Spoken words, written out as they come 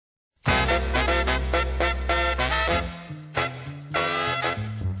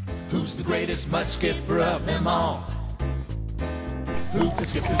the greatest mud skipper of them all? Who can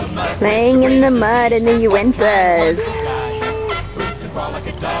skip through the mud? Playing in the mud in the uintas. Who can crawl like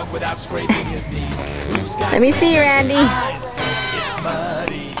a dog without scraping his knees? Let me see, Randy. It's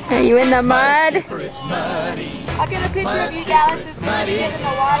muddy. Are you in the mud? It's muddy. I'll get a picture of you guys as soon as you get in the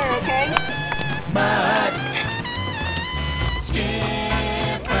water, okay? Mud.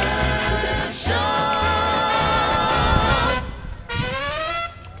 Skipper Sean.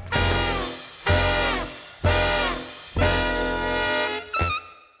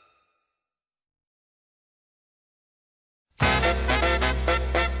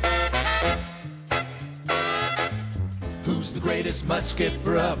 Who's the greatest mud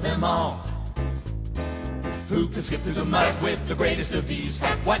skipper of them all? Who can skip through the mud with the greatest of ease?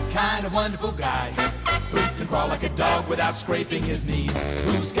 What kind of wonderful guy? Who can crawl like a dog without scraping his knees?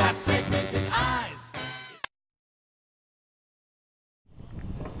 Who's got segmented eyes?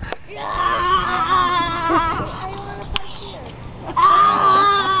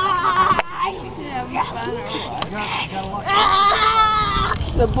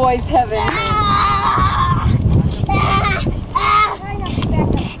 The boys heaven.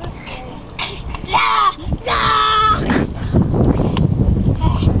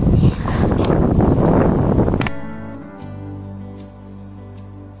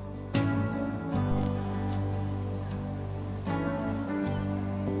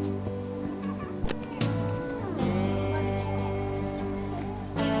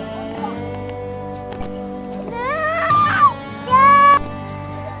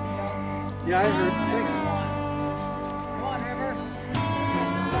 Yeah, I heard. Thanks. Come on, River.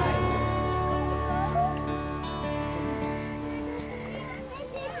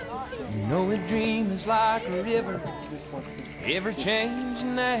 You know a dream is like a river, ever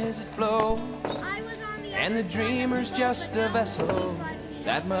changing as it flows. And the dreamer's just a vessel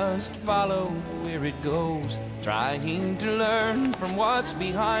that must follow where it goes, trying to learn from what's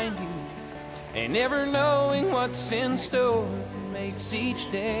behind you and never knowing what's in store. Makes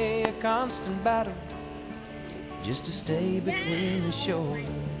each day a constant battle just to stay between the shore.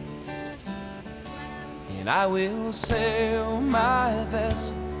 And I will sail my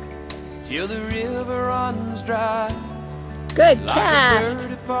vessel till the river runs dry. Good Like cast. a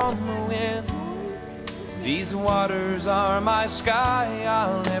bird upon the wind, these waters are my sky.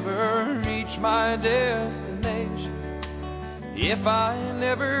 I'll never reach my destination if I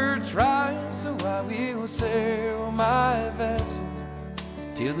never try. So I will sail my vessel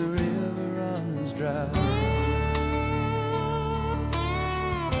till the river runs dry.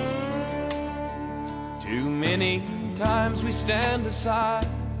 Too many times we stand aside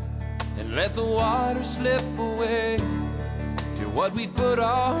and let the water slip away, till what we'd put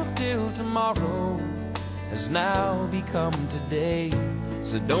off till tomorrow has now become today.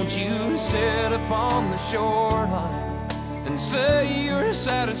 So don't you sit upon the shoreline and say you're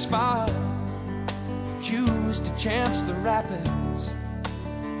satisfied. Choose to chance the rapids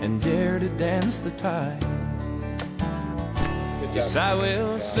and dare to dance the tide. Yes, I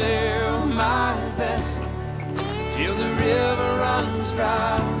will sail my vessel till the river runs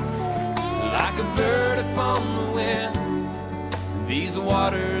dry. Like a bird upon the wind, these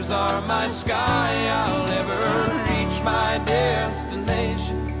waters are my sky. I'll never reach my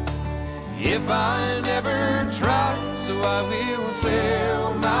destination if I never try. So I will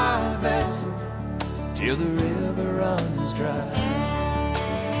sail my vessel till the river runs dry.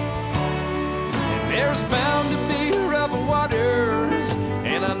 And there's bound to be rough waters,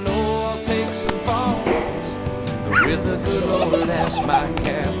 and I know I'll take some falls, but with the good Lord as my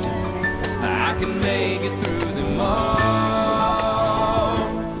captain, I can make it through them all.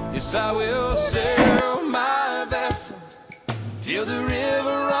 Yes, I will sail my vessel till the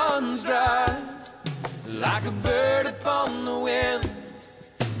river runs dry. Like a bird upon the wind,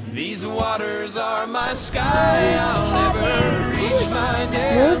 these waters are my sky. I'll never reach my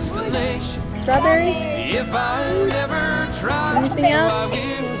destination Strawberries? if I never try. Anything else? So I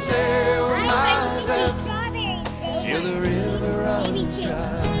will sail my vessel till the river runs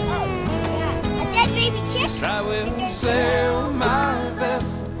dry. Yes, I will sail my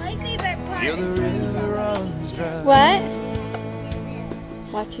vessel till the river runs dry. What?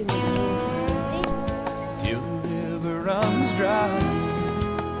 Watching me. Till the river runs dry.